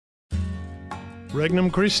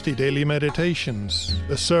Regnum Christi Daily Meditations,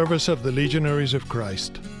 the service of the Legionaries of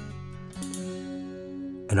Christ.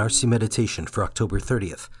 An RC Meditation for October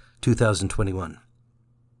 30th, 2021.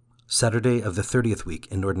 Saturday of the 30th week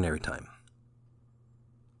in Ordinary Time.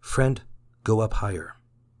 Friend, go up higher.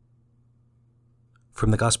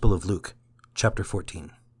 From the Gospel of Luke, chapter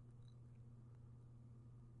 14.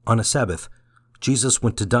 On a Sabbath, Jesus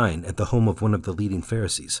went to dine at the home of one of the leading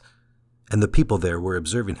Pharisees, and the people there were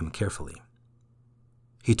observing him carefully.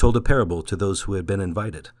 He told a parable to those who had been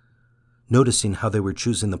invited, noticing how they were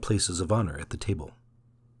choosing the places of honor at the table.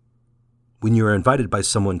 When you are invited by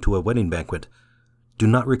someone to a wedding banquet, do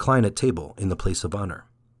not recline at table in the place of honor.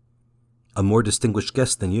 A more distinguished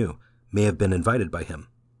guest than you may have been invited by him,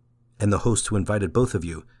 and the host who invited both of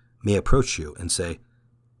you may approach you and say,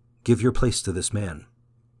 "Give your place to this man."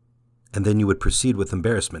 And then you would proceed with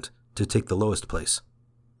embarrassment to take the lowest place.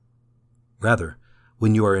 Rather,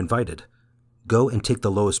 when you are invited, go and take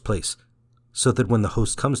the lowest place, so that when the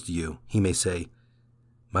host comes to you, he may say,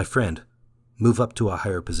 "My friend, move up to a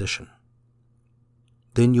higher position."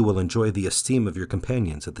 Then you will enjoy the esteem of your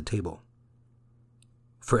companions at the table.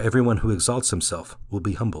 For everyone who exalts himself will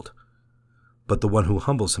be humbled, but the one who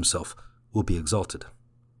humbles himself will be exalted.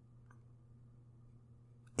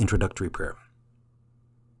 Introductory Prayer.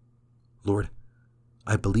 Lord,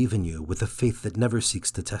 I believe in you with a faith that never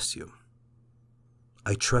seeks to test you.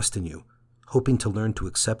 I trust in you, hoping to learn to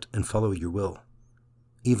accept and follow your will,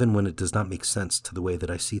 even when it does not make sense to the way that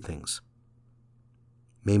I see things.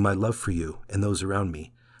 May my love for you and those around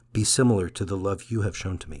me be similar to the love you have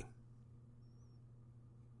shown to me.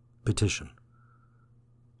 Petition.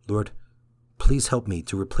 Lord, please help me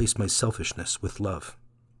to replace my selfishness with love.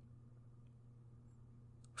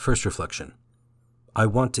 First reflection. I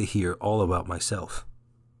want to hear all about myself.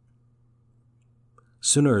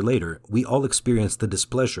 Sooner or later, we all experience the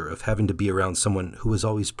displeasure of having to be around someone who is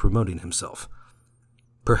always promoting himself.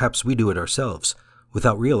 Perhaps we do it ourselves,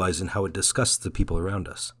 without realizing how it disgusts the people around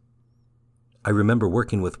us. I remember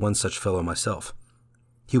working with one such fellow myself.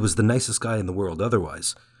 He was the nicest guy in the world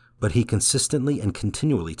otherwise, but he consistently and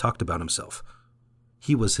continually talked about himself.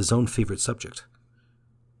 He was his own favorite subject.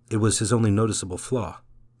 It was his only noticeable flaw,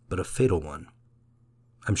 but a fatal one.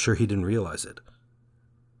 I'm sure he didn't realize it.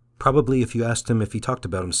 Probably if you asked him if he talked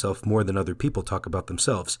about himself more than other people talk about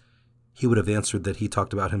themselves, he would have answered that he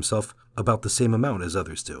talked about himself about the same amount as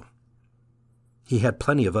others do. He had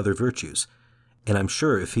plenty of other virtues, and I'm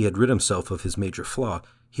sure if he had rid himself of his major flaw,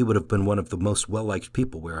 he would have been one of the most well-liked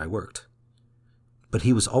people where I worked. But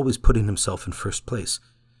he was always putting himself in first place,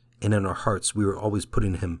 and in our hearts we were always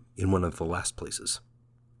putting him in one of the last places.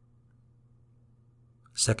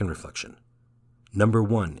 Second reflection. Number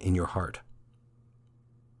 1 in your heart.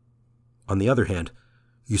 On the other hand,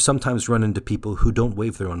 you sometimes run into people who don't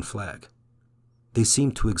wave their own flag. They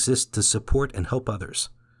seem to exist to support and help others.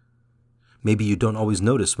 Maybe you don't always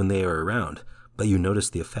notice when they are around, but you notice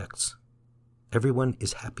the effects. Everyone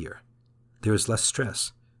is happier. There is less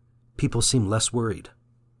stress. People seem less worried.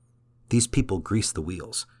 These people grease the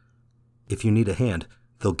wheels. If you need a hand,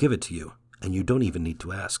 they'll give it to you, and you don't even need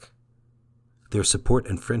to ask. Their support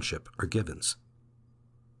and friendship are givens.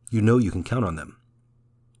 You know you can count on them.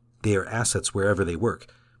 They are assets wherever they work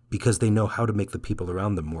because they know how to make the people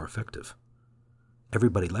around them more effective.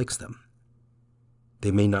 Everybody likes them.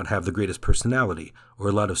 They may not have the greatest personality or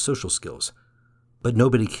a lot of social skills, but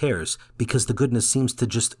nobody cares because the goodness seems to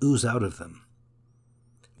just ooze out of them.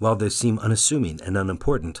 While they seem unassuming and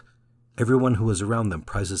unimportant, everyone who is around them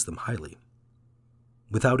prizes them highly.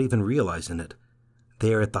 Without even realizing it,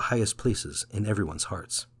 they are at the highest places in everyone's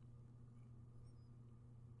hearts.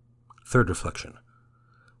 Third reflection.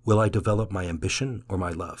 Will I develop my ambition or my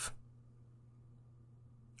love?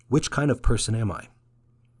 Which kind of person am I?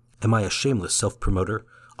 Am I a shameless self-promoter,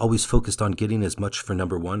 always focused on getting as much for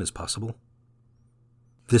number 1 as possible?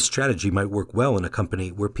 This strategy might work well in a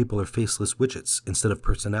company where people are faceless widgets instead of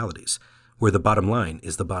personalities, where the bottom line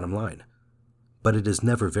is the bottom line. But it is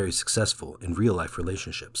never very successful in real-life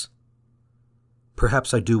relationships.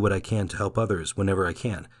 Perhaps I do what I can to help others whenever I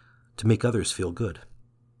can, to make others feel good.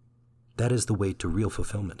 That is the way to real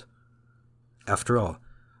fulfillment. After all,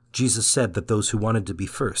 Jesus said that those who wanted to be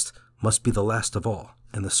first must be the last of all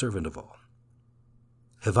and the servant of all.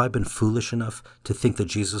 Have I been foolish enough to think that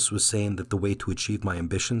Jesus was saying that the way to achieve my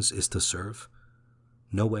ambitions is to serve?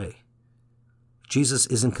 No way. Jesus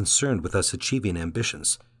isn't concerned with us achieving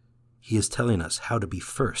ambitions. He is telling us how to be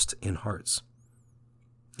first in hearts.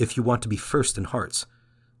 If you want to be first in hearts,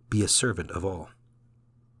 be a servant of all.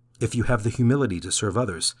 If you have the humility to serve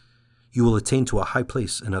others, you will attain to a high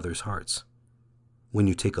place in others' hearts. When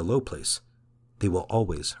you take a low place, they will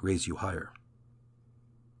always raise you higher.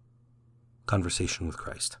 Conversation with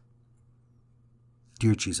Christ.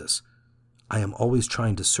 Dear Jesus, I am always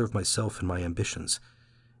trying to serve myself and my ambitions,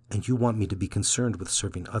 and you want me to be concerned with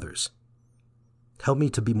serving others. Help me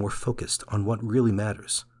to be more focused on what really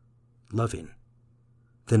matters, loving,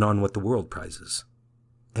 than on what the world prizes,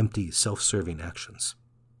 empty, self-serving actions.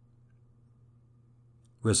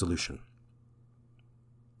 Resolution.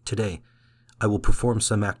 Today, I will perform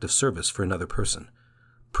some act of service for another person,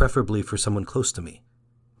 preferably for someone close to me,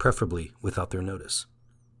 preferably without their notice.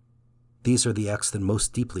 These are the acts that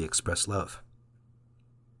most deeply express love.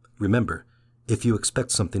 Remember, if you expect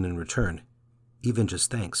something in return, even just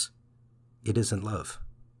thanks, it isn't love,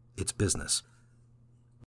 it's business.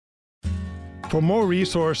 For more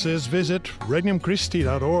resources, visit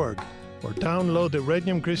regnumchristi.org or download the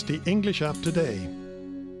Regnum Christi English app today.